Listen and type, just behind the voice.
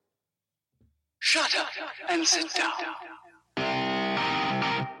Shut up and sit down.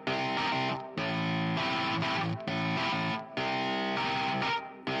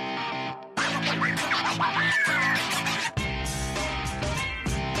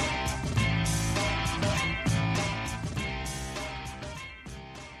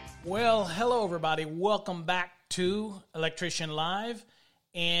 Well, hello everybody. Welcome back to Electrician Live.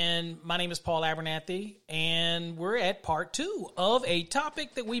 And my name is Paul Abernathy, and we're at part 2 of a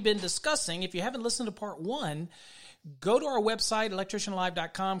topic that we've been discussing. If you haven't listened to part 1, go to our website,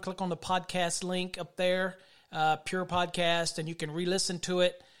 electricianlive.com, click on the podcast link up there, Pure Podcast, and you can re-listen to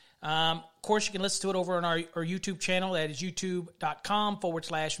it. Of course, you can listen to it over on our YouTube channel. That is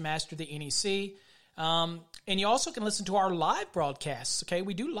youtube.com/master the NEC. And you also can listen to our live broadcasts. Okay,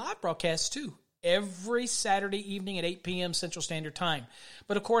 we do live broadcasts too, every Saturday evening at 8 p.m. Central Standard Time.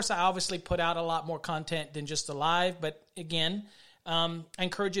 But of course, I obviously put out a lot more content than just the live. But again, I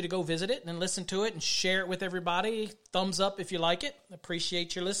encourage you to go visit it and listen to it and share it with everybody. Thumbs up if you like it.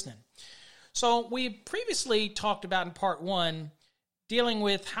 Appreciate your listening. So we previously talked about in part 1 dealing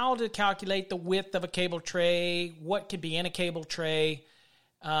with how to calculate the width of a cable tray, what can be in a cable tray,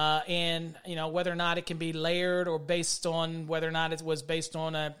 and whether or not it can be layered or based on whether or not it was based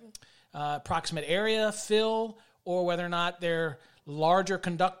on a approximate area fill, or whether or not they're larger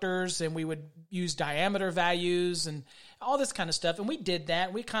conductors and we would use diameter values and all this kind of stuff. And we did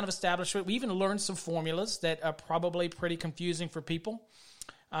that. We kind of established it. We even learned some formulas that are probably pretty confusing for people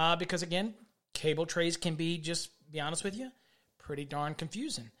because, again, cable trays can be, just be honest with you, pretty darn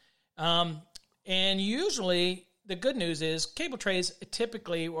confusing. And usually the good news is cable trays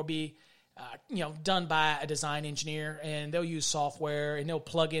typically will be done by a design engineer, and they'll use software and they'll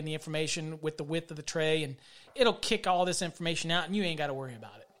plug in the information with the width of the tray, and it'll kick all this information out, and you ain't got to worry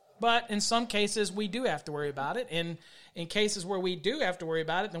about it. But in some cases, we do have to worry about it. And in cases where we do have to worry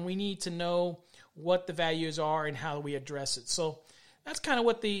about it, then we need to know what the values are and how we address it. So that's kind of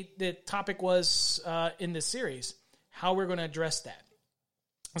what the topic was in this series, how we're going to address that.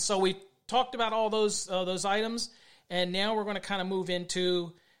 So we talked about all those items, and now we're going to kind of move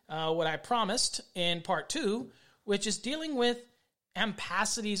into what I promised in part 2, which is dealing with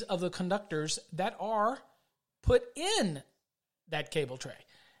ampacities of the conductors that are put in that cable tray.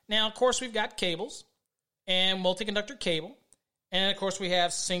 Now, of course, we've got cables and multiconductor cable, and of course, we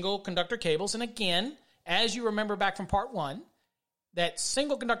have single conductor cables. And again, as you remember back from part 1, that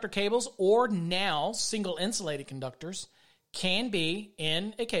single conductor cables, or now single insulated conductors, can be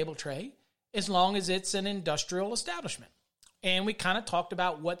in a cable tray as long as it's an industrial establishment. And we kind of talked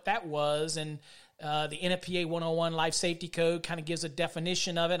about what that was, and the NFPA 101 Life Safety Code kind of gives a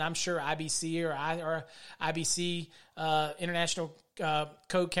definition of it. I'm sure IBC or IBC International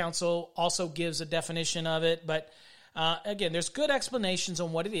Code Council also gives a definition of it. But again, there's good explanations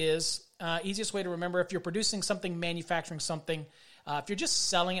on what it is. Easiest way to remember, if you're producing something, manufacturing something, if you're just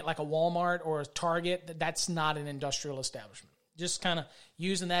selling it like a Walmart or a Target, that's not an industrial establishment. Just kind of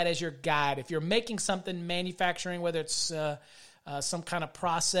using that as your guide. If you're making something, manufacturing, whether it's some kind of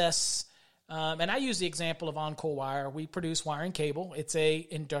process, and I use the example of Encore Wire. We produce wire and cable. It's a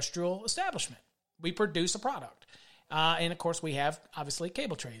industrial establishment. We produce a product. And, of course, we have, obviously,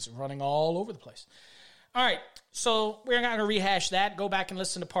 cable trays running all over the place. All right, so we're not going to rehash that. Go back and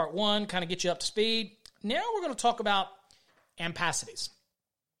listen to part 1, kind of get you up to speed. Now we're going to talk about ampacities.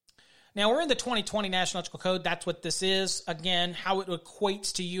 Now, we're in the 2020 National Electrical Code. That's what this is. Again, how it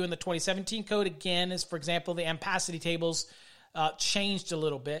equates to you in the 2017 code, again, is, for example, the ampacity tables changed a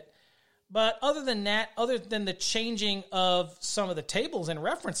little bit. But other than that, other than the changing of some of the tables and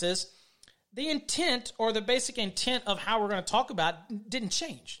references, the intent or the basic intent of how we're going to talk about didn't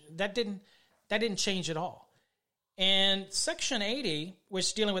change. That didn't change at all. And Section 80, which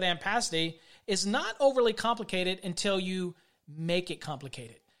is dealing with ampacity, is not overly complicated until you make it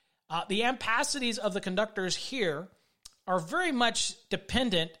complicated. The ampacities of the conductors here are very much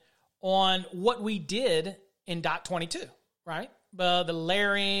dependent on what we did in dot 22, right? The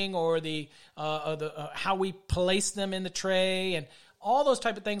layering or the how we place them in the tray, and all those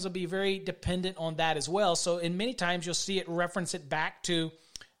type of things will be very dependent on that as well. So in many times you'll see it reference it back to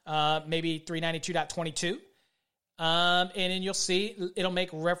maybe 392.22. And then you'll see it'll make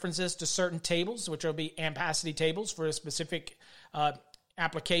references to certain tables, which will be ampacity tables for a specific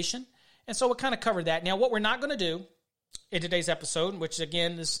application. And so we'll kind of cover that. Now, what we're not going to do in today's episode, which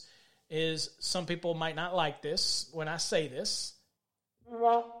again is some people might not like this when I say this,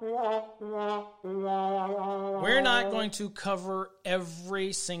 we're not going to cover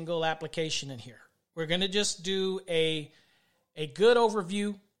every single application in here. We're going to just do a good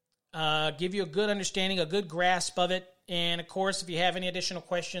overview, give you a good understanding, a good grasp of it. And of course, if you have any additional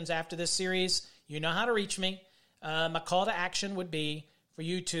questions after this series, You know how to reach me. My call to action would be for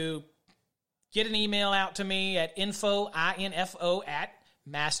you to get an email out to me at info at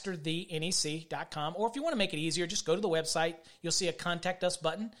masterthenec.com. Or if you want to make it easier, just go to the website. You'll see a contact us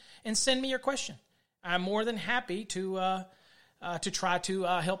button and send me your question. I'm more than happy to try to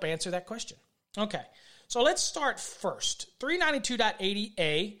help answer that question. Okay, so let's start first.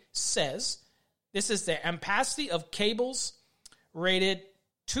 392.80a says this is the ampacity of cables rated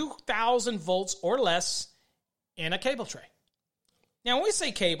 2,000 volts or less in a cable tray. Now, when we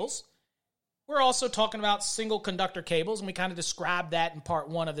say cables, we're also talking about single conductor cables, and we kind of described that in part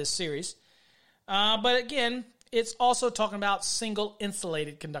 1 of this series. But again, it's also talking about single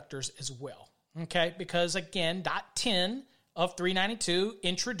insulated conductors as well. Okay, because again, dot 10 of 392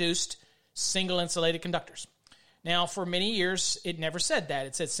 introduced single insulated conductors. Now, for many years, it never said that.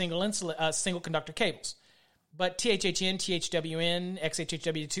 It said single conductor cables. But THHN, THWN,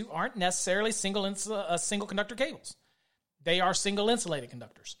 XHHW2 aren't necessarily single conductor cables. They are single insulated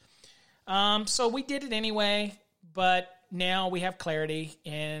conductors. So we did it anyway, but now we have clarity,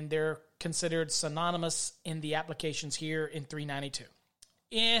 and they're considered synonymous in the applications here in 392.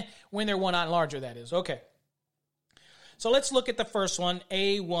 When they're one larger, that is. Okay. So let's look at the first one,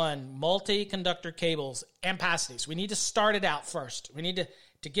 A1, multi-conductor cables, ampacities. We need to start it out first. We need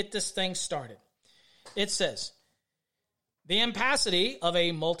to get this thing started. It says, the ampacity of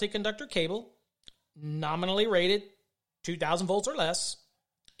a multi-conductor cable, nominally rated 2,000 volts or less,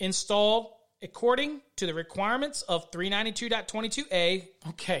 installed according to the requirements of 392.22a.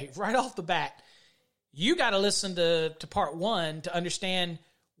 Okay, right off the bat, you got to listen to part 1 to understand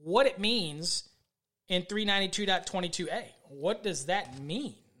what it means in 392.22a. What does that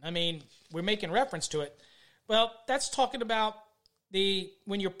mean? I mean, we're making reference to it. Well, that's talking about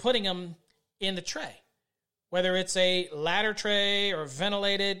when you're putting them in the tray, whether it's a ladder tray or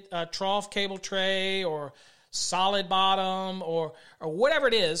ventilated trough cable tray or solid bottom or whatever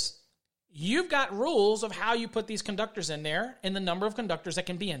it is. You've got rules of how you put these conductors in there and the number of conductors that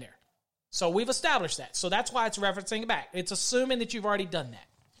can be in there. So we've established that. So that's why it's referencing back. It's assuming that you've already done that.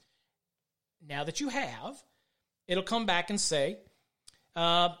 Now that you have, it'll come back and say,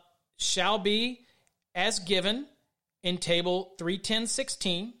 shall be as given in table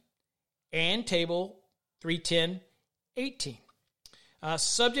 310.16 and table 310.18.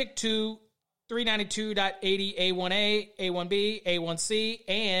 Subject to 392.80 A1A, A1B, A1C,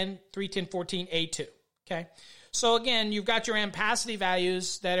 and 310.14 A2. Okay? So again, you've got your ampacity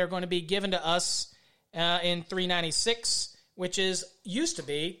values that are going to be given to us in 396, which used to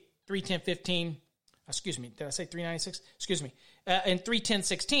be 310.15, excuse me, did I say 396? Excuse me. In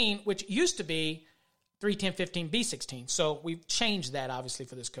 310.16, which used to be 310.15 B16. So we've changed that, obviously,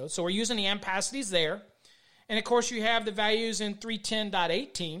 for this code. So we're using the ampacities there. And, of course, you have the values in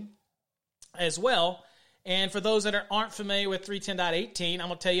 310.18 as well. And for those that aren't familiar with 310.18, I'm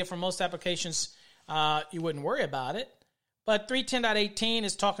going to tell you, for most applications, you wouldn't worry about it. But 310.18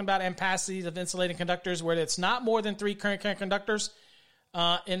 is talking about ampacities of insulating conductors where it's not more than 3 current conductors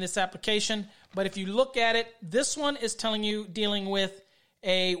in this application. But if you look at it, this one is telling you dealing with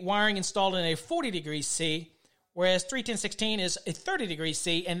a wiring installed in a 40 degree C, whereas 310.16 is a 30 degree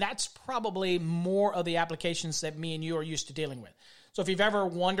C, and that's probably more of the applications that me and you are used to dealing with. So if you've ever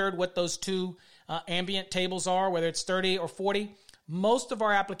wondered what those two ambient tables are, whether it's 30 or 40, most of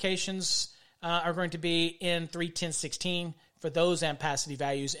our applications are going to be in 310.16 for those ampacity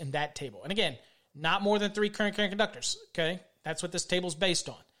values in that table. And again, not more than 3 current conductors, okay? That's what this table is based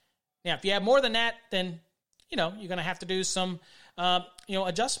on. Now, if you have more than that, then, you're going to have to do some,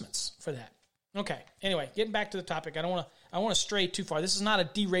 adjustments for that. Okay, anyway, getting back to the topic, I don't want to stray too far. This is not a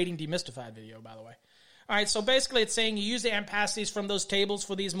derating demystified video, by the way. All right, so basically it's saying you use the ampacities from those tables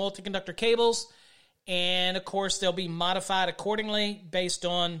for these multi-conductor cables, and of course they'll be modified accordingly based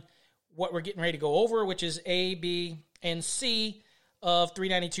on what we're getting ready to go over, which is A, B, and C of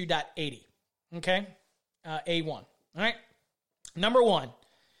 392.80. Okay, A1. All right, number 1,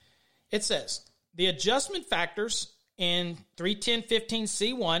 it says the adjustment factors in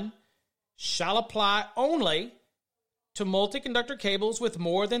 310.15C1 shall apply only to multi-conductor cables with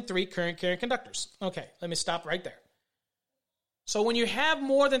more than 3 current conductors. Okay, let me stop right there. So when you have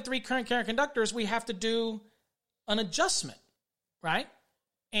more than 3 current conductors, we have to do an adjustment, right?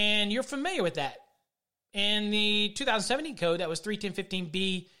 And you're familiar with that. In the 2017 code, that was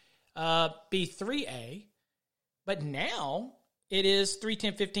 310.15B, B3A, but now it is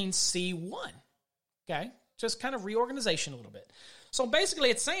 310.15C1, okay? Just kind of reorganization a little bit. So basically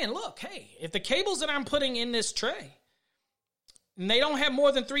it's saying, look, hey, if the cables that I'm putting in this tray, and they don't have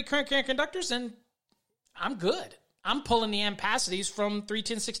more than 3 current conductors, then I'm good. I'm pulling the ampacities from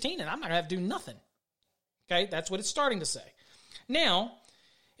 310.16, and I'm not going to have to do nothing. Okay, that's what it's starting to say. Now,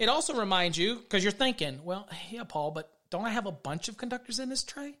 it also reminds you, because you're thinking, well, yeah, Paul, but don't I have a bunch of conductors in this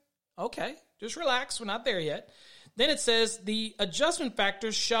tray? Okay, just relax. We're not there yet. Then it says the adjustment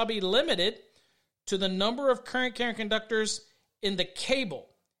factors shall be limited to the number of current carrying conductors in the cable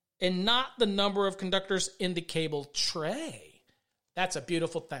and not the number of conductors in the cable tray. That's a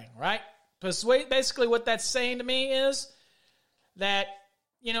beautiful thing, right? Because basically what that's saying to me is that,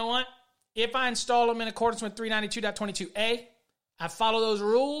 you know what? If I install them in accordance with 392.22a, I follow those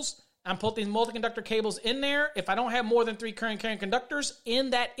rules, I put these multi-conductor cables in there. If I don't have more than 3 current carrying conductors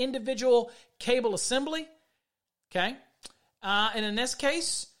in that individual cable assembly, okay, and in this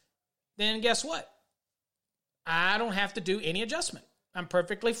case, then guess what? I don't have to do any adjustment. I'm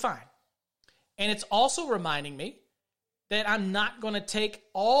perfectly fine. And it's also reminding me that I'm not going to take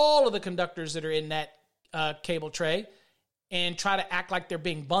all of the conductors that are in that cable tray and try to act like they're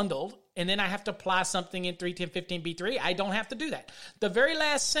being bundled, and then I have to apply something in 310.15b3. I don't have to do that. The very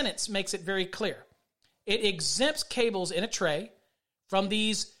last sentence makes it very clear. It exempts cables in a tray from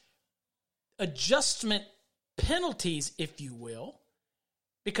these adjustment penalties, if you will,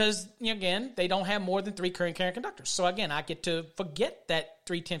 because, again, they don't have more than 3 current carrying conductors. So, again, I get to forget that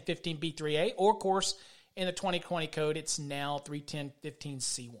 310.15b3a, or, of course, in the 2020 code, it's now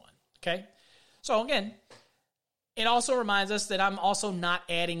 310.15c1, okay? So, again, it also reminds us that I'm also not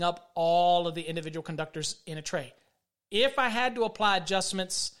adding up all of the individual conductors in a tray. If I had to apply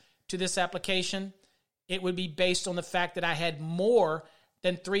adjustments to this application, it would be based on the fact that I had more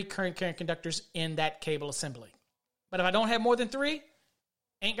than 3 current carrying conductors in that cable assembly. But if I don't have more than 3,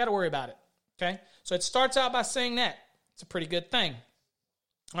 ain't got to worry about it, okay? So it starts out by saying that. It's a pretty good thing.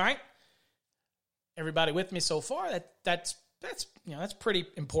 All right? Everybody with me so far? That's pretty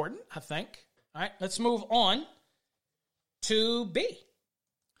important, I think. All right, let's move on to B.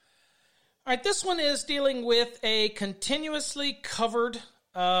 All right, this one is dealing with a continuously covered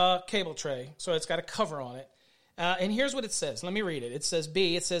cable tray. So it's got a cover on it. And here's what it says. Let me read it. It says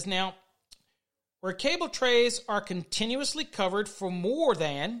B. It says, now, where cable trays are continuously covered for more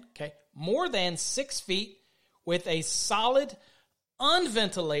than 6 feet with a solid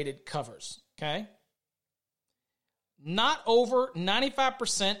unventilated covers, okay? Not over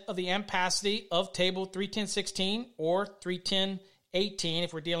 95% of the ampacity of table 310.16 or 310.18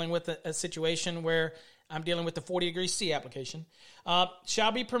 if we're dealing with a situation where I'm dealing with the 40-degree C application,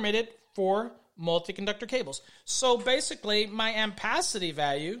 shall be permitted for multi-conductor cables. So basically, my ampacity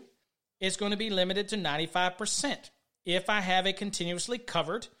value is going to be limited to 95% if I have a continuously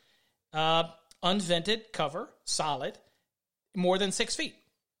covered, unvented cover, solid, more than 6 feet.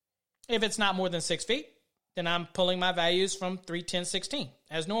 If it's not more than 6 feet, then I'm pulling my values from 310.16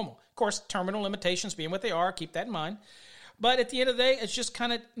 as normal. Of course, terminal limitations being what they are, keep that in mind. But at the end of the day, it's just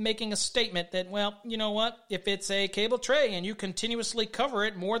kind of making a statement that, well, you know what? If it's a cable tray and you continuously cover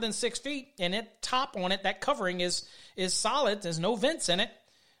it more than 6 feet and it top on it, that covering is solid, there's no vents in it,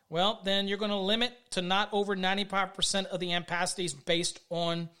 well, then you're going to limit to not over 95% of the ampacities based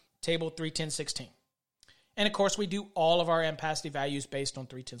on table 310.16. And, of course, we do all of our ampacity values based on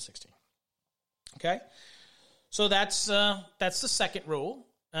 310.16. Okay? So that's the second rule.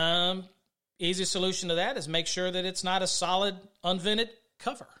 Easy solution to that is make sure that it's not a solid, unvented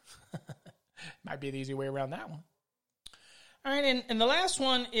cover. Might be the easy way around that one. All right, and the last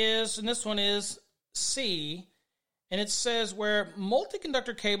one is, and this one is C, and it says where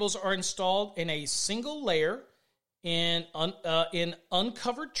multi-conductor cables are installed in a single layer in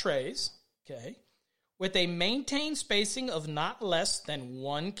uncovered trays, okay, with a maintained spacing of not less than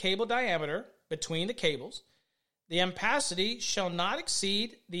 1 cable diameter between the cables, the ampacity shall not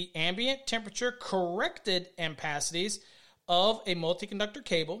exceed the ambient temperature corrected ampacities of a multi-conductor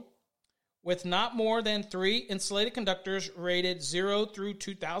cable with not more than 3 insulated conductors rated 0 through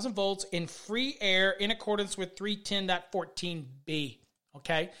 2,000 volts in free air in accordance with 310.14b.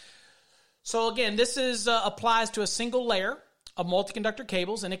 Okay? So again, this is applies to a single layer of multi-conductor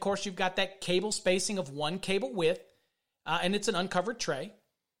cables, and of course you've got that cable spacing of 1 cable width, and it's an uncovered tray.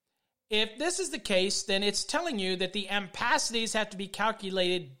 If this is the case, then it's telling you that the ampacities have to be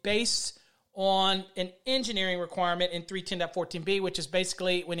calculated based on an engineering requirement in 310.14b, which is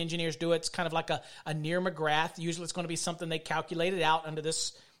basically, when engineers do it, it's kind of like a near McGrath. Usually it's going to be something they calculated out under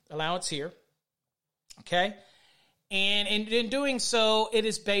this allowance here. Okay? And in doing so, it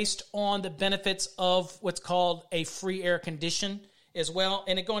is based on the benefits of what's called a free air condition as well.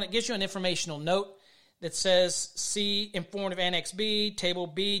 And it gives you an informational note that says see informative Annex B, Table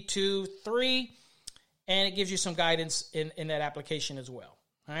B2, 3, and it gives you some guidance in that application as well.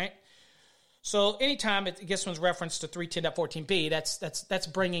 All right? So anytime it gets one's reference to 310.14b, that's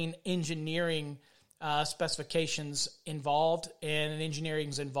bringing engineering specifications involved and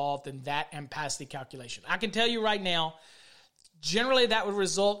engineering's involved in that ampacity calculation. I can tell you right now, generally that would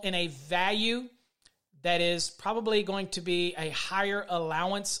result in a value that is probably going to be a higher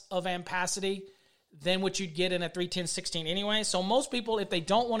allowance of ampacity than what you'd get in a 310/16 anyway. So most people, if they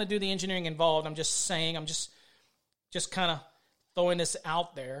don't want to do the engineering involved, I'm just kind of throwing this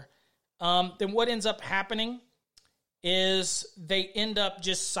out there, then what ends up happening is they end up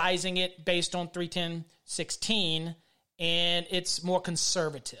just sizing it based on 310/16, and it's more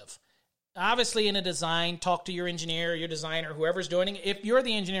conservative. Obviously, in a design, talk to your engineer, your designer, whoever's doing it. If you're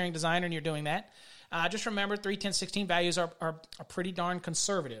the engineering designer and you're doing that, just remember 310/16 values are pretty darn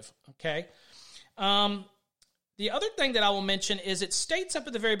conservative, okay? The other thing that I will mention is it states up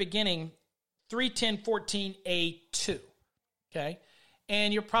at the very beginning 310/14A2, okay?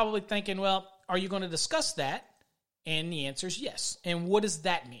 And you're probably thinking, well, are you going to discuss that? And the answer is yes. And what does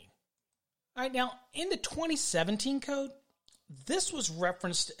that mean? All right, now, in the 2017 code, this was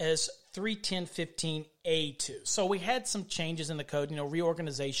referenced as 310/15A2. So we had some changes in the code,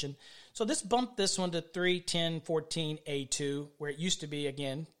 reorganization. So this bumped this one to 310/14A2, where it used to be,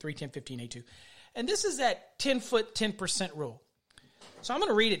 again, 310/15A2. And this is that 10-foot, 10% rule. So I'm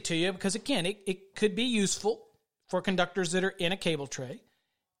going to read it to you because, again, it could be useful for conductors that are in a cable tray.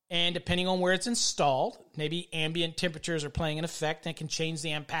 And depending on where it's installed, maybe ambient temperatures are playing an effect and can change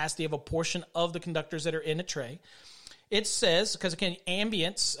the ampacity of a portion of the conductors that are in a tray. It says, because again,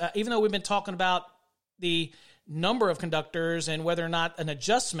 ambience, even though we've been talking about the number of conductors and whether or not an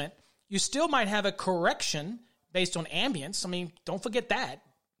adjustment, you still might have a correction based on ambience. I mean, don't forget that.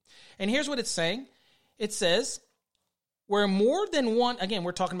 And here's what it's saying. It says, where more than one, again,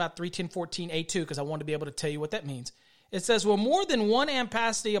 we're talking about 310/14A2 because I want to be able to tell you what that means. It says, where more than one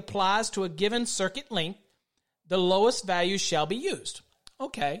ampacity applies to a given circuit length, the lowest value shall be used.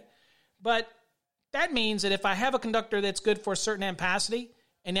 Okay, but that means that if I have a conductor that's good for a certain ampacity,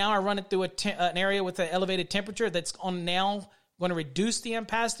 and now I run it through an area with an elevated temperature that's now going to reduce the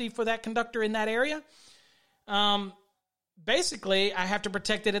ampacity for that conductor in that area, basically I have to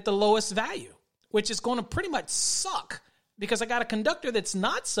protect it at the lowest value, which is going to pretty much suck because I got a conductor that's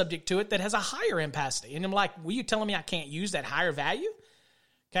not subject to it that has a higher ampacity. And I'm like, were you telling me I can't use that higher value?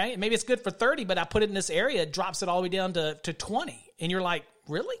 Okay, maybe it's good for 30, but I put it in this area, it drops it all the way down to 20. And you're like,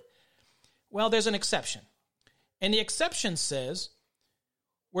 really? Well, there's an exception. And the exception says,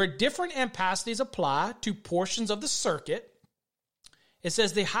 where different ampacities apply to portions of the circuit, it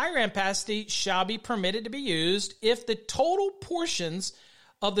says the higher ampacity shall be permitted to be used if the total portions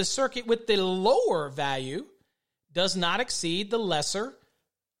of the circuit with the lower value does not exceed the lesser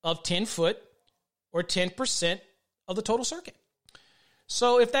of 10 foot or 10% of the total circuit.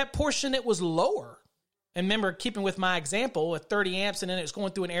 So if that portion that was lower, and remember, keeping with my example, at 30 amps, and then it's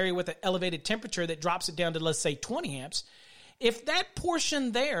going through an area with an elevated temperature that drops it down to, let's say, 20 amps, if that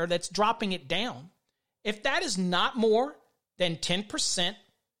portion there that's dropping it down, if that is not more than 10%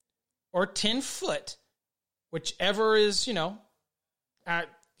 or 10 foot, whichever is, in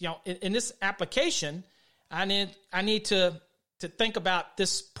this application, I need to think about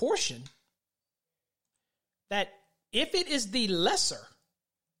this portion, that if it is the lesser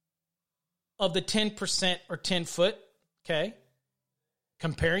of the 10% or 10 foot, okay,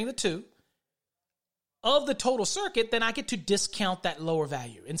 comparing the two, of the total circuit, then I get to discount that lower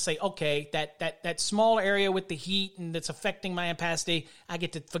value and say, okay, that small area with the heat and that's affecting my ampacity, I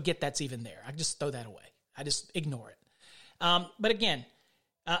get to forget that's even there. I just throw that away. I just ignore it. But again,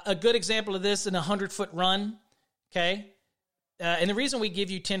 a good example of this in a 100-foot run, okay, and the reason we give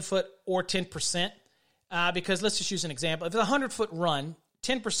you 10 foot or 10%, because let's just use an example. If it's a 100-foot run,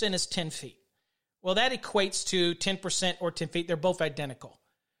 10% is 10 feet. Well, that equates to 10% or 10 feet. They're both identical.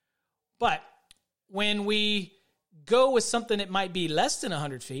 But when we go with something that might be less than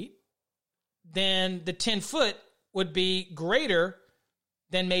 100 feet, then the 10 foot would be greater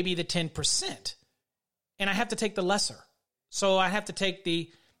than maybe the 10%. And I have to take the lesser. So I have to take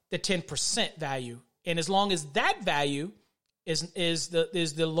the 10% value. And as long as that value is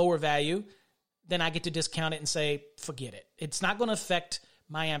the lower value, then I get to discount it and say, forget it. It's not going to affect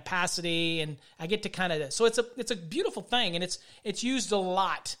my ampacity, and I get to kind of, so it's a beautiful thing, and it's used a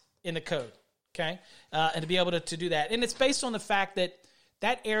lot in the code, okay? And to be able to do that. And it's based on the fact that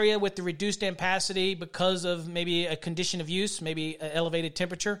that area with the reduced ampacity because of maybe a condition of use, maybe an elevated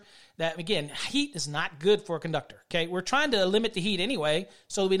temperature, that, again, heat is not good for a conductor, okay? We're trying to limit the heat anyway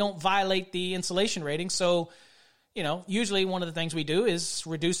so we don't violate the insulation rating. So, usually one of the things we do is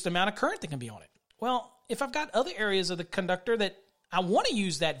reduce the amount of current that can be on it. Well, if I've got other areas of the conductor that I want to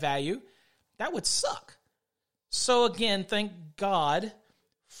use that value, that would suck. So again, thank God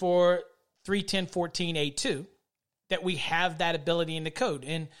for 310.14a2 that we have that ability in the code.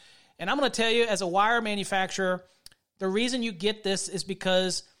 And I'm going to tell you, as a wire manufacturer, the reason you get this is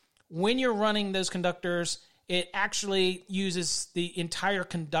because when you're running those conductors, it actually uses the entire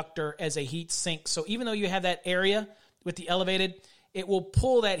conductor as a heat sink. So even though you have that area with the elevated, it will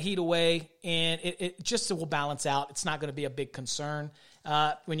pull that heat away, and it will balance out. It's not going to be a big concern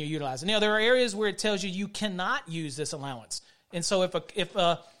when you're utilizing. Now, there are areas where it tells you cannot use this allowance. And so if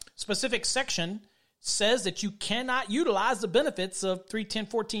a specific section says that you cannot utilize the benefits of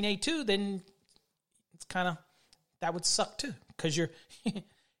 310.14a2, then it's kind of, that would suck too, because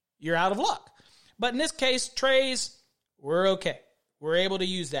you're out of luck. But in this case, trays, we're okay. We're able to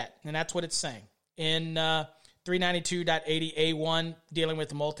use that, and that's what it's saying in 392.80a1, dealing with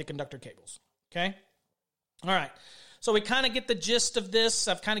the multiconductor cables. Okay? All right. So we kind of get the gist of this.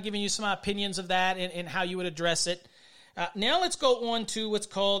 I've kind of given you some opinions of that and how you would address it. Now let's go on to what's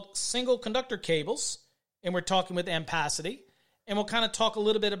called single conductor cables, and we're talking with ampacity, and we'll kind of talk a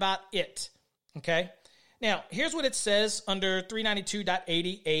little bit about it. Okay? Now, here's what it says under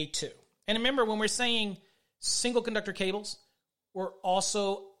 392.80a2. And remember, when we're saying single conductor cables, we're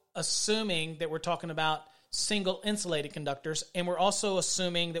also assuming that we're talking about single insulated conductors, and we're also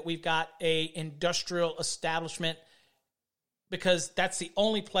assuming that we've got a industrial establishment, because that's the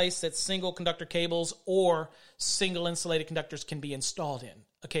only place that single conductor cables or single insulated conductors can be installed in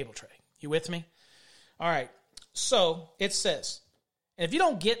a cable tray. You with me? All right. So it says, and if you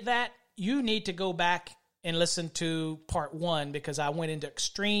don't get that, you need to go back and listen to part 1, because I went into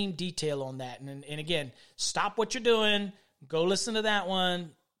extreme detail on that. And again, stop what you're doing, go listen to that one,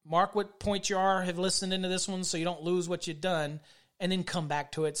 mark what points you have listened into this one so you don't lose what you've done, and then come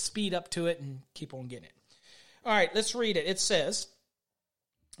back to it, speed up to it, and keep on getting it. All right, let's read it. It says,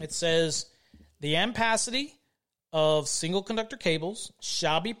 the ampacity of single conductor cables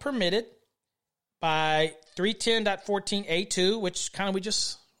shall be permitted by 310.14a2, which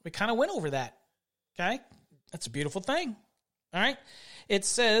we kind of went over that. Okay? That's a beautiful thing. All right? It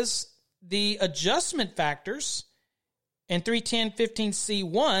says the adjustment factors in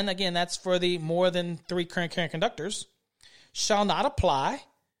 310.15c1, again, that's for the more than 3 current carrying conductors, shall not apply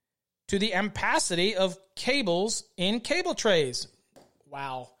to the ampacity of cables in cable trays.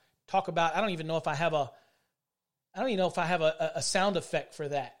 Wow. Talk about, I don't even know if I have a sound effect for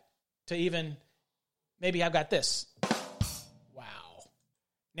that to even, maybe I've got this. Wow.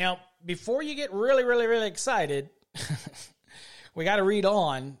 Now, before you get really, really, really excited, we got to read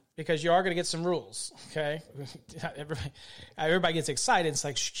on, because you are going to get some rules, okay? Everybody gets excited. It's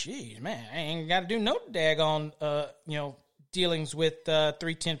like, geez, man, I ain't got to do no daggone, dealings with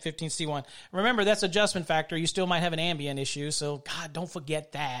 310.15c1. Remember, that's adjustment factor. You still might have an ambient issue, so God, don't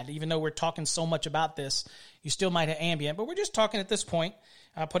forget that. Even though we're talking so much about this, you still might have ambient. But we're just talking at this point,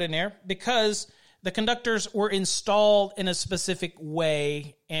 I'll put in there, because the conductors were installed in a specific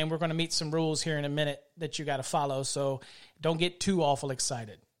way, and we're going to meet some rules here in a minute that you got to follow, so don't get too awful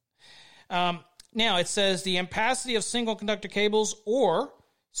excited. Now, it says the ampacity of single conductor cables or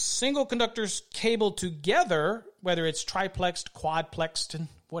single conductors cabled together, whether it's triplexed, quadplexed, and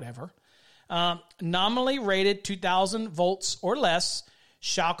whatever, nominally rated 2,000 volts or less,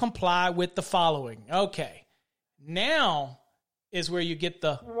 shall comply with the following. Okay, now is where you get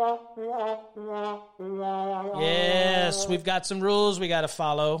the, yes, we've got some rules we got to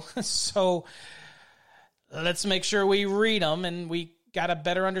follow. So let's make sure we read them, and we got a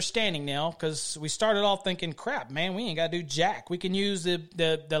better understanding now, because we started off thinking, crap, man, we ain't got to do jack. We can use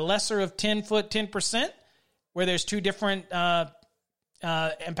the lesser of 10 foot 10%, where there's 2 different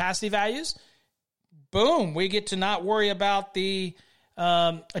ampacity values. Boom, we get to not worry about the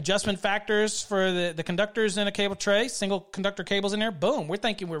adjustment factors for the conductors in a cable tray, single conductor cables in there. Boom, we're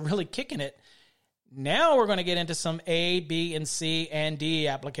thinking we're really kicking it. Now we're going to get into some A, B, and C, and D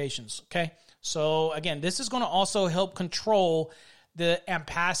applications, okay? So again, this is going to also help control the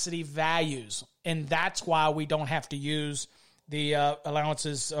ampacity values, and that's why we don't have to use the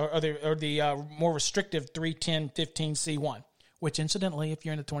allowances or the more restrictive 310.15c1, which incidentally, if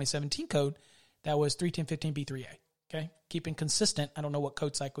you're in the 2017 code, that was 310.15b3a. Okay, keeping consistent. I don't know what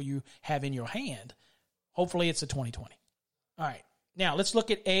code cycle you have in your hand. Hopefully, it's a 2020. All right, now let's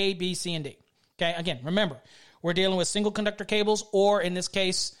look at A, B, C, and D. Okay, again, remember, we're dealing with single conductor cables, or in this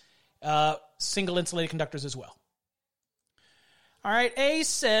case, single insulated conductors as well. All right, A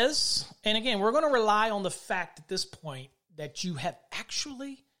says, and again, we're going to rely on the fact at this point that you have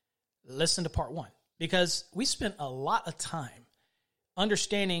actually listened to part 1, because we spent a lot of time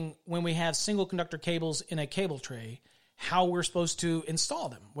understanding when we have single conductor cables in a cable tray, how we're supposed to install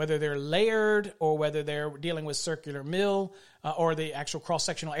them, whether they're layered or whether they're dealing with circular mill or the actual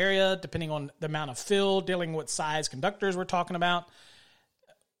cross-sectional area, depending on the amount of fill, dealing with size conductors we're talking about.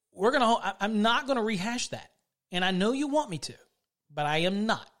 I'm not going to rehash that. And I know you want me to, but I am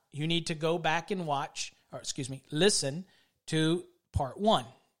not. You need to go back and listen to part 1.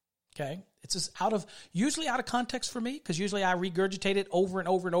 Okay? It's just usually out of context for me, because usually I regurgitate it over and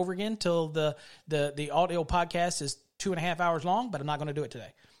over and over again till the audio podcast is 2.5 hours long, but I'm not going to do it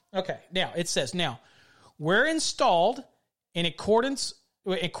today. Okay, now it says, where installed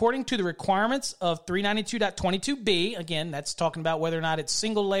according to the requirements of 392.22b, again, that's talking about whether or not it's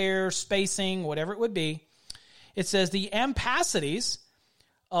single layer, spacing, whatever it would be. It says the ampacities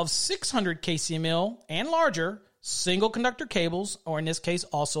of 600 kcmil and larger single conductor cables, or in this case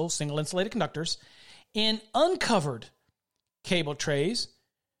also single insulated conductors, in uncovered cable trays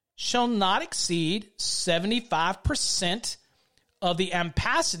shall not exceed 75% of the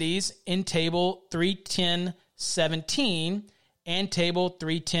ampacities in table 310.17 and table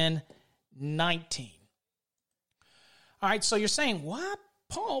 310.19. All right, so you're saying, what,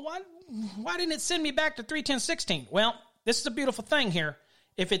 Paul, why didn't it send me back to 310.16? Well, this is a beautiful thing here.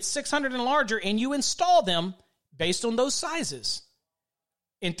 If it's 600 and larger and you install them based on those sizes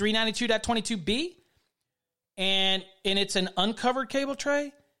in 392.22b and it's an uncovered cable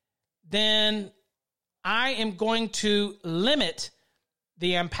tray, then I am going to limit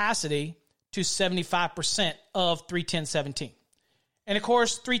the ampacity to 75% of 310.17. And of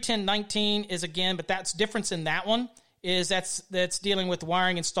course, 310.19 is again, but that's difference in that one is that's dealing with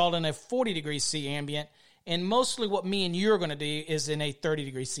wiring installed in a 40 degrees C ambient. And mostly what me and you are going to do is in a 30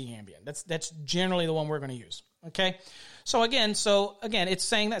 degrees C ambient. That's generally the one we're going to use. Okay. So again, it's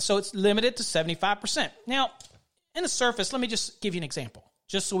saying that, so it's limited to 75%. Now, in the surface, let me just give you an example,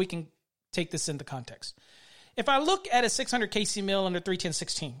 just so we can take this into context. If I look at a 600 kc mil under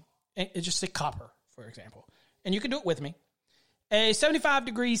 310.16, it's just say copper, for example, and you can do it with me. A 75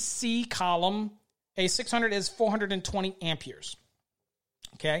 degrees C column, a 600 is 420 amperes.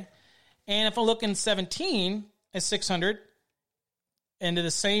 Okay. And if I look in 17, a 600 into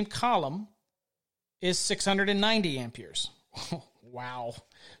the same column is 690 amperes. Wow.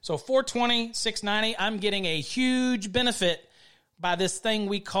 So 420, 690, I'm getting a huge benefit by this thing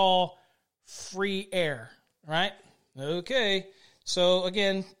we call free air, right? Okay. So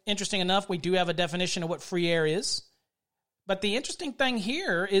again, interesting enough, we do have a definition of what free air is. But the interesting thing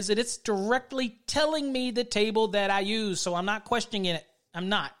here is that it's directly telling me the table that I use. So I'm not questioning it. I'm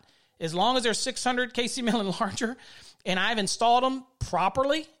not. As long as they're 600 kc mil and larger, and I've installed them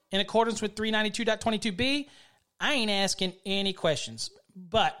properly in accordance with 392.22b, I ain't asking any questions.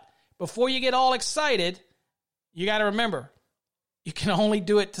 But before you get all excited, you got to remember, you can only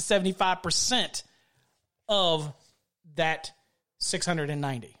do it to 75% of that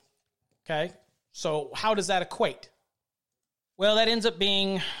 690. Okay? So how does that equate? Well, that ends up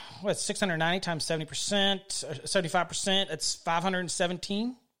being, 690 times 70%, 75%, it's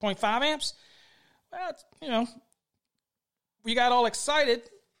 517.5 amps. Well, we got all excited,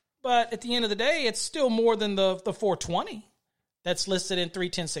 but at the end of the day, it's still more than the 420 that's listed in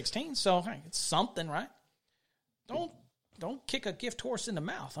 310.16. So hey, it's something, right? Don't kick a gift horse in the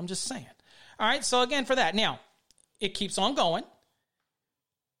mouth. I'm just saying. All right. So again, for that, now it keeps on going,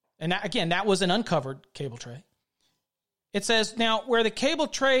 and that was an uncovered cable tray. It says now where the cable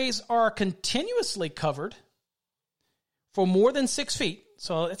trays are continuously covered for more than 6 feet.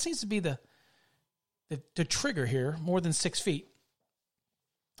 So that seems to be the trigger here, more than 6 feet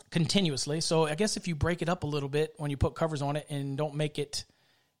continuously. So I guess if you break it up a little bit when you put covers on it and don't make it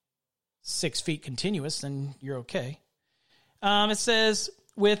 6 feet continuous, then you're okay. It says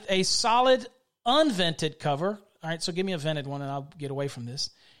with a solid unvented cover. All right, so give me a vented one and I'll get away from this.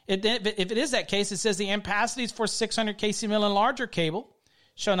 If it is that case, it says the ampacities for 600 kc mil and larger cable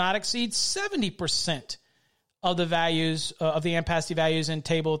shall not exceed 70% of the values of the ampacity values in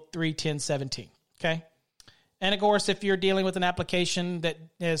table 310.17. Okay. And of course, if you're dealing with an application that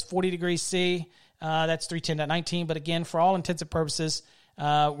is 40 degrees C, that's 310.19. But again, for all intents and purposes,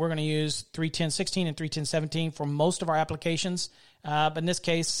 we're going to use 310.16 and 310.17 for most of our applications. But in this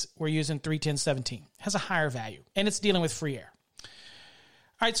case, we're using 310.17. It has a higher value, and it's dealing with free air.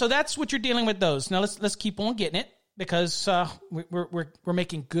 All right, so that's what you're dealing with those. Now let's keep on getting it because we're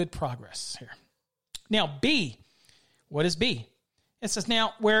making good progress here. Now B, what is B? It says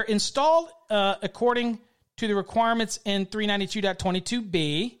now where installed according to the requirements in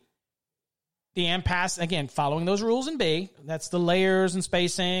 392.22b, the ampacity, again, following those rules in B, that's the layers and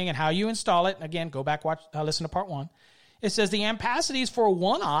spacing and how you install it. Again, go back, listen to part 1. It says the ampacities for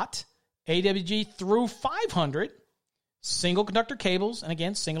 1 aught AWG through 500 single conductor cables, and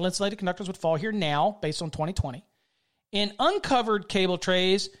again, single insulated conductors would fall here now based on 2020, in uncovered cable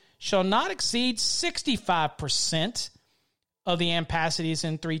trays shall not exceed 65% of the ampacities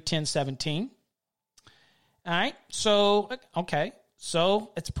in 31017. All right, so, okay,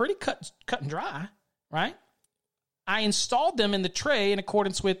 so it's pretty cut and dry, right? I installed them in the tray in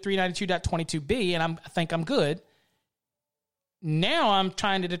accordance with 392.22b, and I think I'm good. Now I'm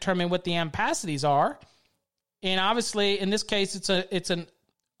trying to determine what the ampacities are. And obviously, in this case, it's an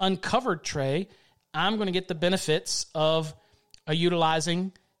uncovered tray. I'm going to get the benefits of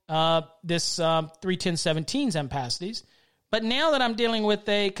utilizing this 31017's ampacities. But now that I'm dealing with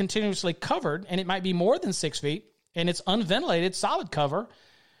a continuously covered, and it might be more than 6 feet, and it's unventilated, solid cover,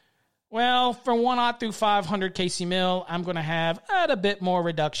 well, from 1 through 500 kc mil, I'm going to have a bit more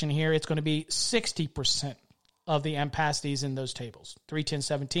reduction here. It's going to be 60% of the ampacities in those tables.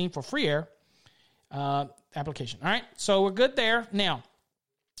 31017 for free air application. All right, so we're good there. Now,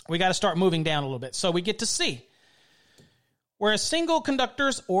 we got to start moving down a little bit. So we get to C, where single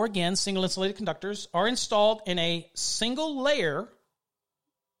conductors, or again, single insulated conductors, are installed in a single layer,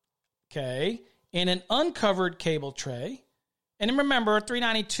 okay, in an uncovered cable tray. And then remember,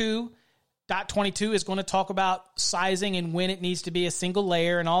 392.22 is going to talk about sizing and when it needs to be a single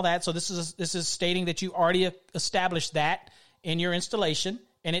layer and all that. So this is stating that you already established that in your installation,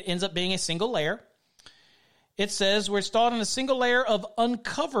 and it ends up being a single layer. It says we're installed in a single layer of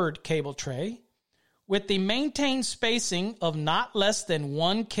uncovered cable tray with the maintained spacing of not less than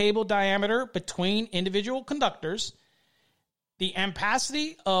 1 cable diameter between individual conductors. The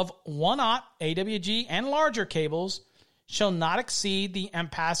ampacity of 1/0 AWG and larger cables shall not exceed the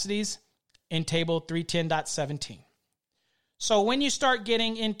ampacities in table 310.17. So when you start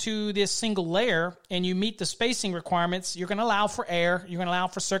getting into this single layer and you meet the spacing requirements, you're going to allow for air, you're going to allow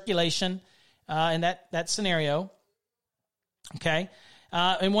for circulation in that scenario. Okay?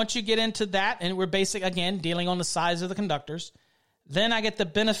 And once you get into that, and we're again, dealing on the size of the conductors, then I get the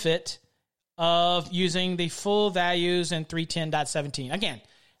benefit of using the full values in 310.17. Again,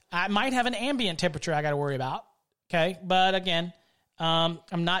 I might have an ambient temperature I got to worry about, okay? But again, I'm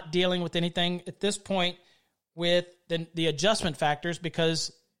not dealing with anything at this point with the adjustment factors,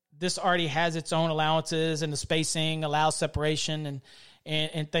 because this already has its own allowances, and the spacing allows separation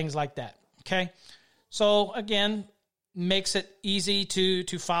and things like that, okay? So again, makes it easy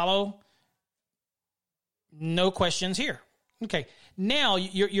to follow. No questions here. Okay, now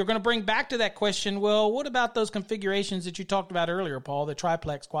you're going to bring back to that question, well, what about those configurations that you talked about earlier, Paul, the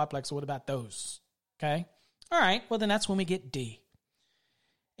triplex, quadplex, what about those? Okay, all right, well, then that's when we get D.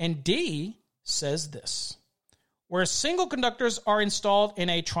 And D says this: where single conductors are installed in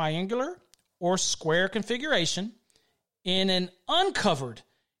a triangular or square configuration in an uncovered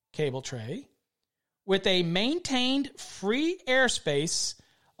cable tray with a maintained free airspace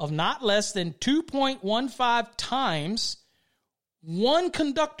of not less than 2.15 times 1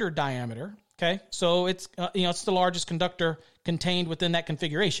 conductor diameter. Okay, so it's it's the largest conductor contained within that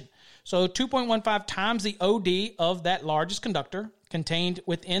configuration. So 2.15 times the OD of that largest conductor contained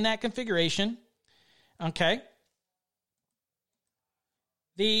within that configuration. Okay,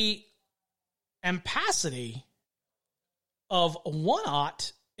 the ampacity of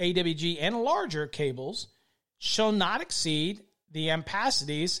 1/0 AWG and larger cables shall not exceed the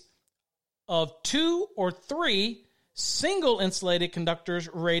ampacities of 2 or 3 single insulated conductors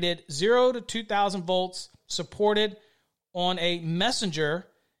rated 0 to 2,000 volts supported on a messenger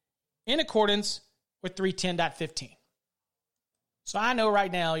in accordance with 310.15. So I know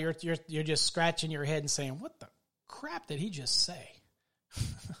right now you're just scratching your head and saying, what the crap did he just say?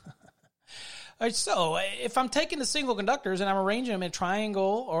 So if I'm taking the single conductors and I'm arranging them in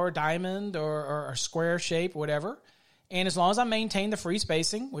triangle or diamond or square shape, whatever, and as long as I maintain the free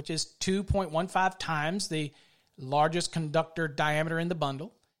spacing, which is 2.15 times the largest conductor diameter in the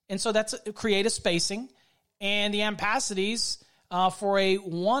bundle, and so that's create a spacing, and the ampacities for a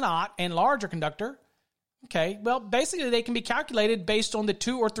 1/0 and larger conductor, okay, well, basically they can be calculated based on the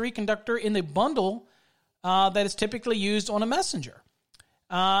 2 or 3 conductor in the bundle that is typically used on a messenger.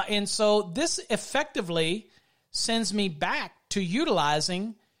 And so this effectively sends me back to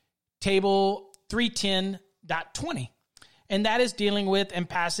utilizing table 310.20. And that is dealing with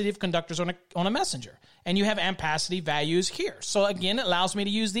ampacity of conductors on a messenger. And you have ampacity values here. So again, it allows me to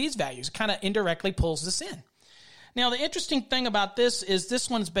use these values. It kind of indirectly pulls this in. Now, the interesting thing about this is this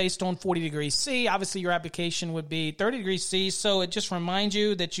one's based on 40 degrees C. Obviously, your application would be 30 degrees C. So it just reminds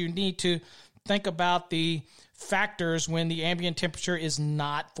you that you need to think about the factors when the ambient temperature is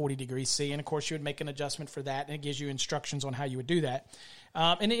not 40 degrees C. And of course, you would make an adjustment for that, and it gives you instructions on how you would do that.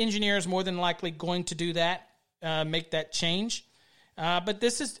 And the engineer is more than likely going to do that. And make that change. But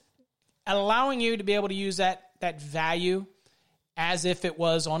this is allowing you to be able to use that value as if it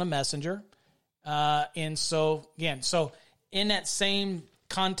was on a messenger. And so, again, in that same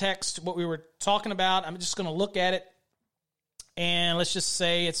context, what we were talking about, I'm just going to look at it. And let's just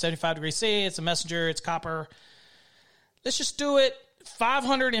say it's 75 degrees C, it's a messenger, it's copper. Let's just do it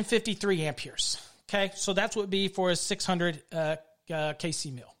 553 amperes. Okay, so that's what would be for a 600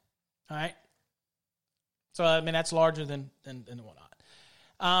 kc mill. All right. So, I mean, that's larger than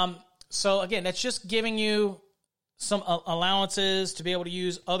whatnot. So, again, that's just giving you some allowances to be able to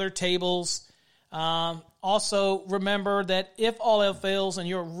use other tables. Also, remember that if all else fails and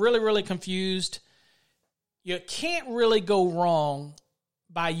you're really, really confused, you can't really go wrong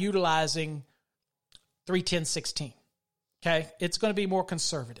by utilizing 310/16. Okay? It's going to be more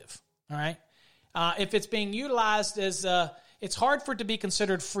conservative. All right? If it's being utilized as, it's hard for it to be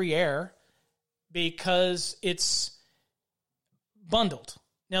considered free air because it's bundled.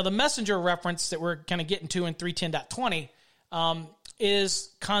 Now, the messenger reference that we're kind of getting to in 310.20 is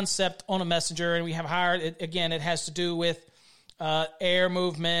concept on a messenger, and we have hired, again, it has to do with air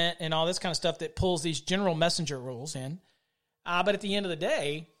movement and all this kind of stuff that pulls these general messenger rules in. But at the end of the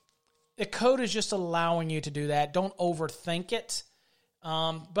day, the code is just allowing you to do that. Don't overthink it.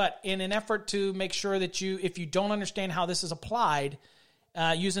 But in an effort to make sure that if you don't understand how this is applied,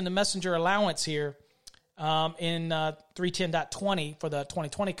 using the messenger allowance here in 310.20 for the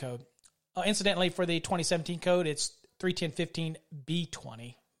 2020 code. Incidentally, for the 2017 code, it's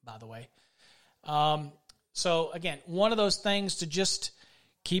 310.15B20, by the way. So, again, one of those things to just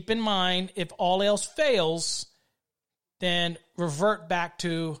keep in mind, if all else fails, then revert back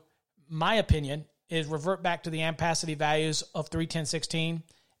to, my opinion, is revert back to the ampacity values of 310/16,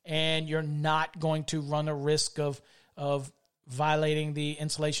 and you're not going to run a risk of violating the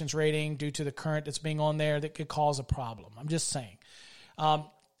insulations rating due to the current that's being on there that could cause a problem. I'm just saying.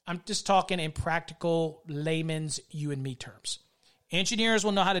 I'm just talking in practical layman's you and me terms. Engineers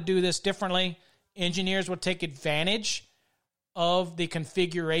will know how to do this differently. Engineers will take advantage of the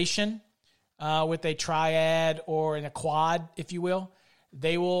configuration with a triad or in a quad, if you will.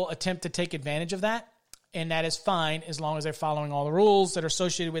 They will attempt to take advantage of that, and that is fine as long as they're following all the rules that are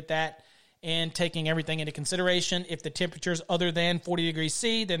associated with that and taking everything into consideration. If the temperature is other than 40 degrees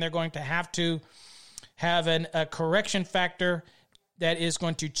C, then they're going to have a correction factor that is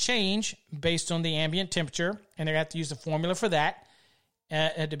going to change based on the ambient temperature, and they're going to have to use the formula for that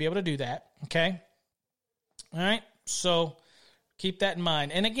to be able to do that, okay? All right, so keep that in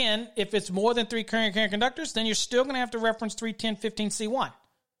mind. And again, if it's more than 3 current conductors, then you're still going to have to reference 310.15C1,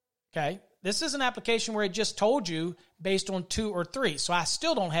 okay? This is an application where it just told you based on 2 or 3, so I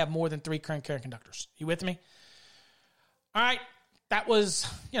still don't have more than 3 current conductors. You with me? All right, that was,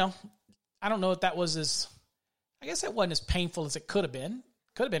 I don't know if that was I guess that wasn't as painful as it could have been.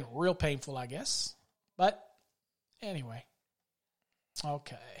 Could have been real painful, I guess. But anyway.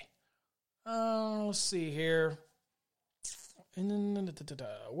 Okay. Let's see here.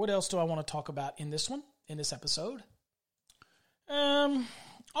 What else do I want to talk about in this episode? You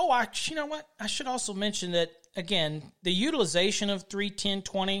know what? I should also mention that, again, the utilization of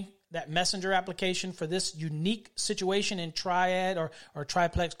 310.20, that messenger application for this unique situation in triad or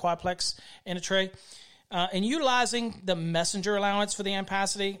triplex, quadplex in a tray, and utilizing the messenger allowance for the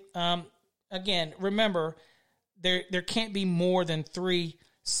ampacity, again, remember, there can't be more than 3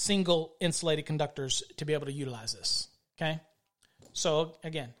 single insulated conductors to be able to utilize this, okay? So,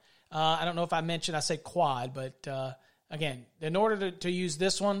 again, I don't know if I said quad, but, again, in order to use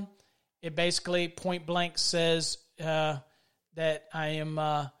this one, it basically point blank says that I am,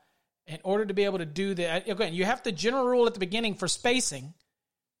 in order to be able to do that, again, you have the general rule at the beginning for spacing,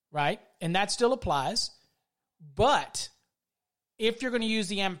 right? And that still applies. But if you're going to use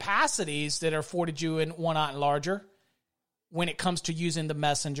the ampacities that are afforded you in 1 aught and larger, when it comes to using the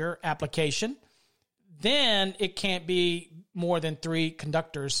messenger application, then it can't be more than 3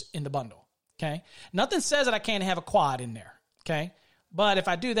 conductors in the bundle, okay? Nothing says that I can't have a quad in there, okay? But if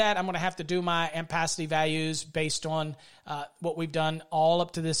I do that, I'm going to have to do my ampacity values based on what we've done all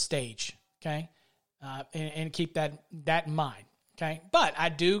up to this stage, okay? And keep that in mind, okay? But I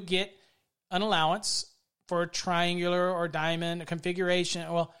do get an allowance for triangular or diamond configuration,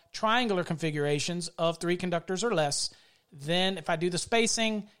 triangular configurations of 3 conductors or less. Then if I do the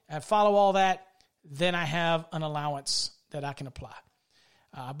spacing and follow all that, then I have an allowance that I can apply.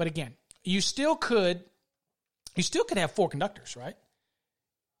 But again, you still could have 4 conductors, right?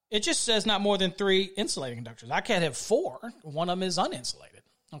 It just says not more than 3 insulating conductors. I can't have 4. One of them is uninsulated.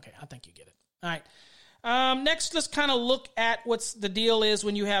 Okay, I think you get it. All right. Next, let's kind of look at what's the deal is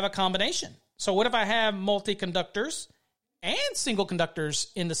when you have a combination. So what if I have multi-conductors and single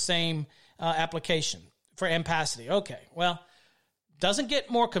conductors in the same application for ampacity? Okay, well, doesn't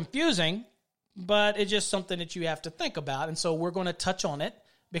get more confusing, but it's just something that you have to think about. And so we're going to touch on it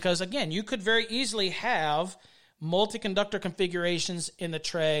because, again, you could very easily have multi-conductor configurations in the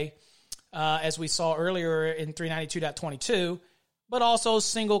tray, as we saw earlier in 392.22, but also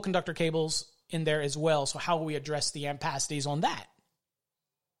single conductor cables in there as well. So how will we address the ampacities on that?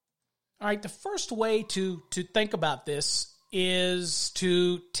 All right, the first way to think about this is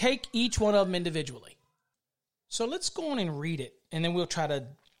to take each one of them individually. So let's go on and read it, and then we'll try to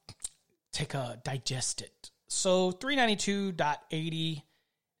digest it. So 392.80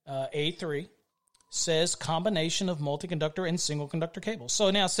 A3 says combination of multiconductor and single conductor cables.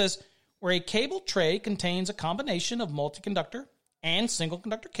 So now it says where a cable tray contains a combination of multiconductor and single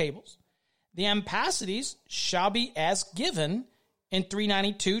conductor cables, the ampacities shall be as given in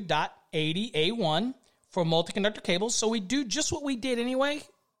 392.80 A1 for multiconductor cables. So we do just what we did anyway.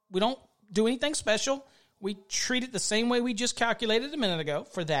 We don't do anything special. We treat it the same way we just calculated a minute ago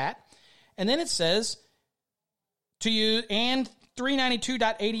for that. And then it says to use and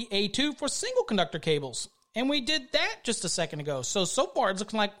 392.80 A2 for single conductor cables. And we did that just a second ago. So far it's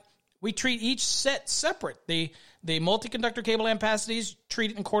looking like we treat each set separate. The multi-conductor cable ampacities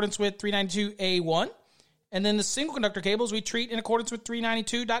treat in accordance with 392 A1. And then the single conductor cables we treat in accordance with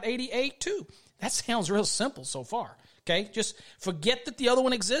 392.80 A2. That sounds real simple so far. Okay, just forget that the other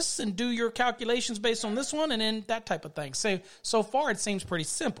one exists and do your calculations based on this one and then that type of thing. So far it seems pretty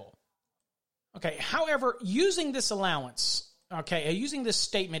simple. Okay, however, using this allowance, using this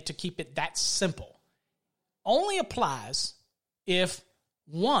statement to keep it that simple, only applies if,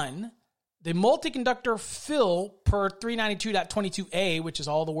 one, the multi-conductor fill per 392.22a, which is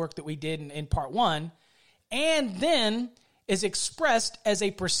all the work that we did in part one, and then is expressed as a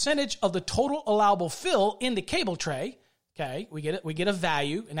percentage of the total allowable fill in the cable tray. Okay, we get a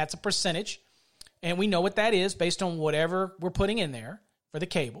value, and that's a percentage, and we know what that is based on whatever we're putting in there for the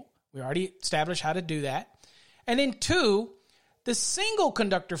cable. We already established how to do that. And then two, the single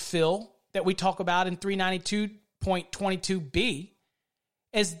conductor fill that we talk about in 392.22b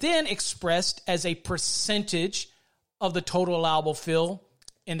is then expressed as a percentage of the total allowable fill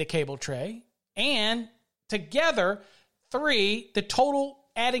in the cable tray. And together, three, the total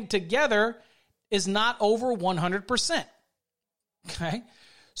adding together is not over 100%. Okay?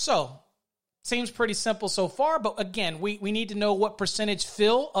 So, seems pretty simple so far, but again, we need to know what percentage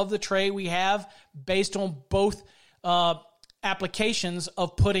fill of the tray we have based on both applications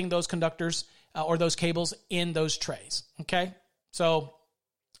of putting those conductors or those cables in those trays. Okay? So,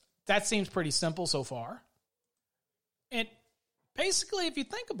 that seems pretty simple so far. And basically, if you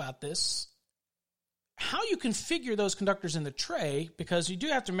think about this, how you configure those conductors in the tray, because you do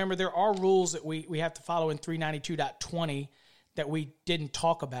have to remember there are rules that we have to follow in 392.20 that we didn't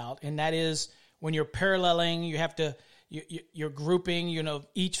talk about, and that is when you're paralleling, you have to you're grouping,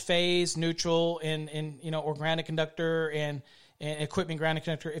 each phase, neutral, and or grounded conductor and equipment grounded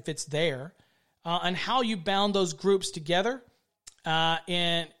conductor if it's there, and how you bound those groups together,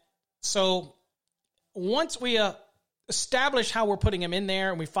 and so once we establish how we're putting them in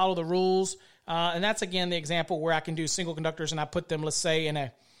there and we follow the rules, and that's, again, the example where I can do single conductors and I put them, let's say, in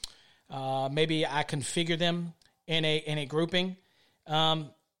a, maybe I configure them in a grouping,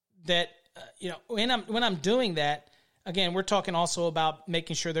 when I'm doing that, again, we're talking also about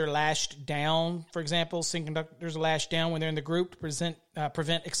making sure they're lashed down. For example, single conductors are lashed down when they're in the group to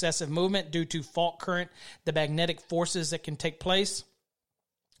prevent excessive movement due to fault current, the magnetic forces that can take place.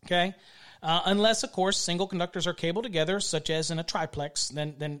 Okay, unless, of course, single conductors are cabled together, such as in a triplex,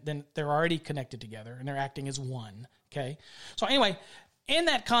 then they're already connected together and they're acting as one. Okay, so anyway, in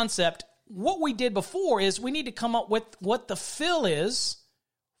that concept, what we did before is we need to come up with what the fill is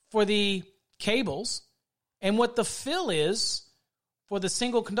for the cables and what the fill is for the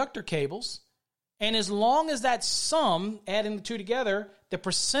single conductor cables. And as long as that sum, adding the two together, the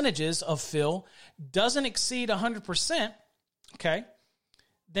percentages of fill doesn't exceed 100%, okay,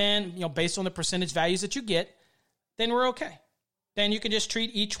 then, based on the percentage values that you get, then we're okay. Then you can just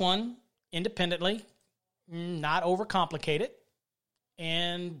treat each one independently, not overcomplicate it,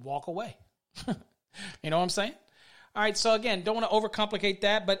 and walk away. You know what I'm saying? All right, so again, don't want to overcomplicate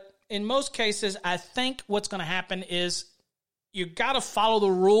that, but in most cases, I think what's going to happen is you got to follow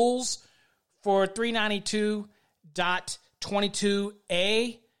the rules for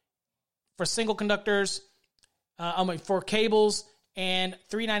 392.22a for single conductors, for cables, and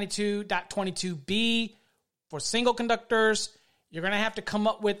 392.22b for single conductors. You're going to have to come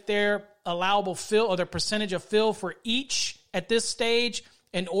up with their allowable fill or their percentage of fill for each at this stage,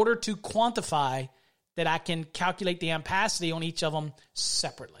 in order to quantify that I can calculate the ampacity on each of them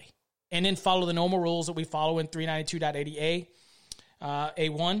separately. And then follow the normal rules that we follow in 392.80A,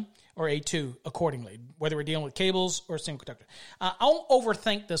 A1, or A2 accordingly, whether we're dealing with cables or single conductor. I won't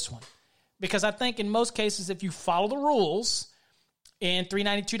overthink this one because I think in most cases, if you follow the rules in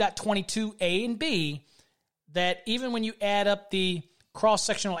 392.22A and B, that even when you add up the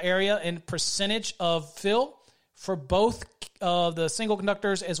cross-sectional area and percentage of fill for both the single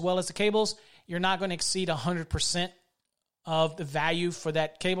conductors as well as the cables, you're not going to exceed 100% of the value for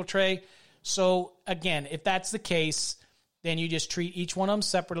that cable tray. So again, if that's the case, then you just treat each one of them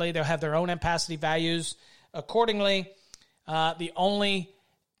separately. They'll have their own ampacity values accordingly. The only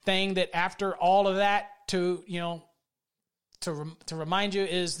thing that after all of that to remind you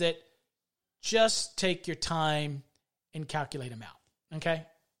is that just take your time and calculate them out. Okay?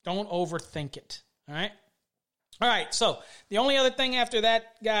 Don't overthink it. All right? All right, so the only other thing after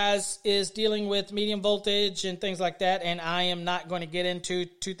that, guys, is dealing with medium voltage and things like that, and I am not going to get into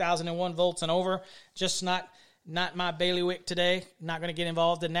 2001 volts and over. Just not my bailiwick today. Not going to get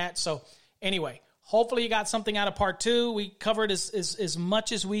involved in that. So anyway, hopefully you got something out of part 2. We covered as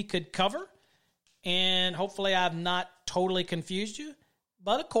much as we could cover, and hopefully I've not totally confused you.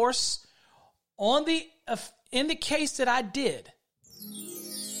 But of course, in the case that I did,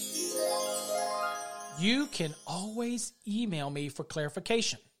 you can always email me for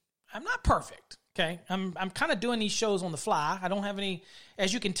clarification. I'm not perfect, okay? I'm kind of doing these shows on the fly. I don't have any,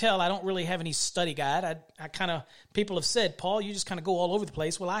 as you can tell, I don't really have any study guide. People have said, Paul, you just kind of go all over the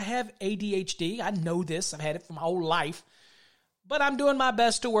place. Well, I have ADHD. I know this. I've had it for my whole life. But I'm doing my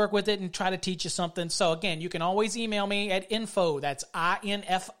best to work with it and try to teach you something. So again, you can always email me at info. That's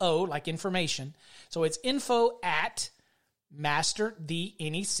INFO, like information. So it's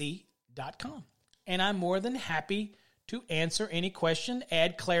info@masterthenec.com. And I'm more than happy to answer any question,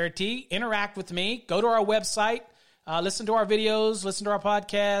 add clarity, interact with me. Go to our website, listen to our videos, listen to our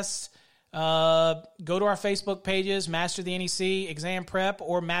podcasts, go to our Facebook pages, Master the NEC Exam Prep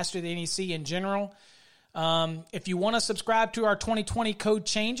or Master the NEC in general. If you want to subscribe to our 2020 code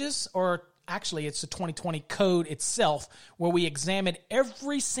changes, or actually it's the 2020 code itself, where we examine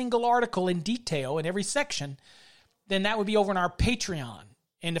every single article in detail in every section, then that would be over on our Patreon.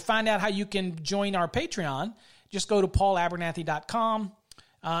 And to find out how you can join our Patreon, just go to paulabernathy.com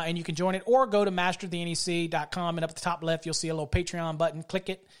and you can join it, or go to masterthenec.com, and up at the top left, you'll see a little Patreon button. Click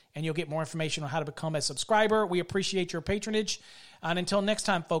it and you'll get more information on how to become a subscriber. We appreciate your patronage. And until next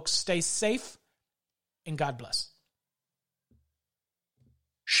time, folks, stay safe and God bless.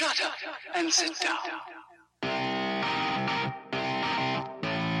 Shut up and sit down.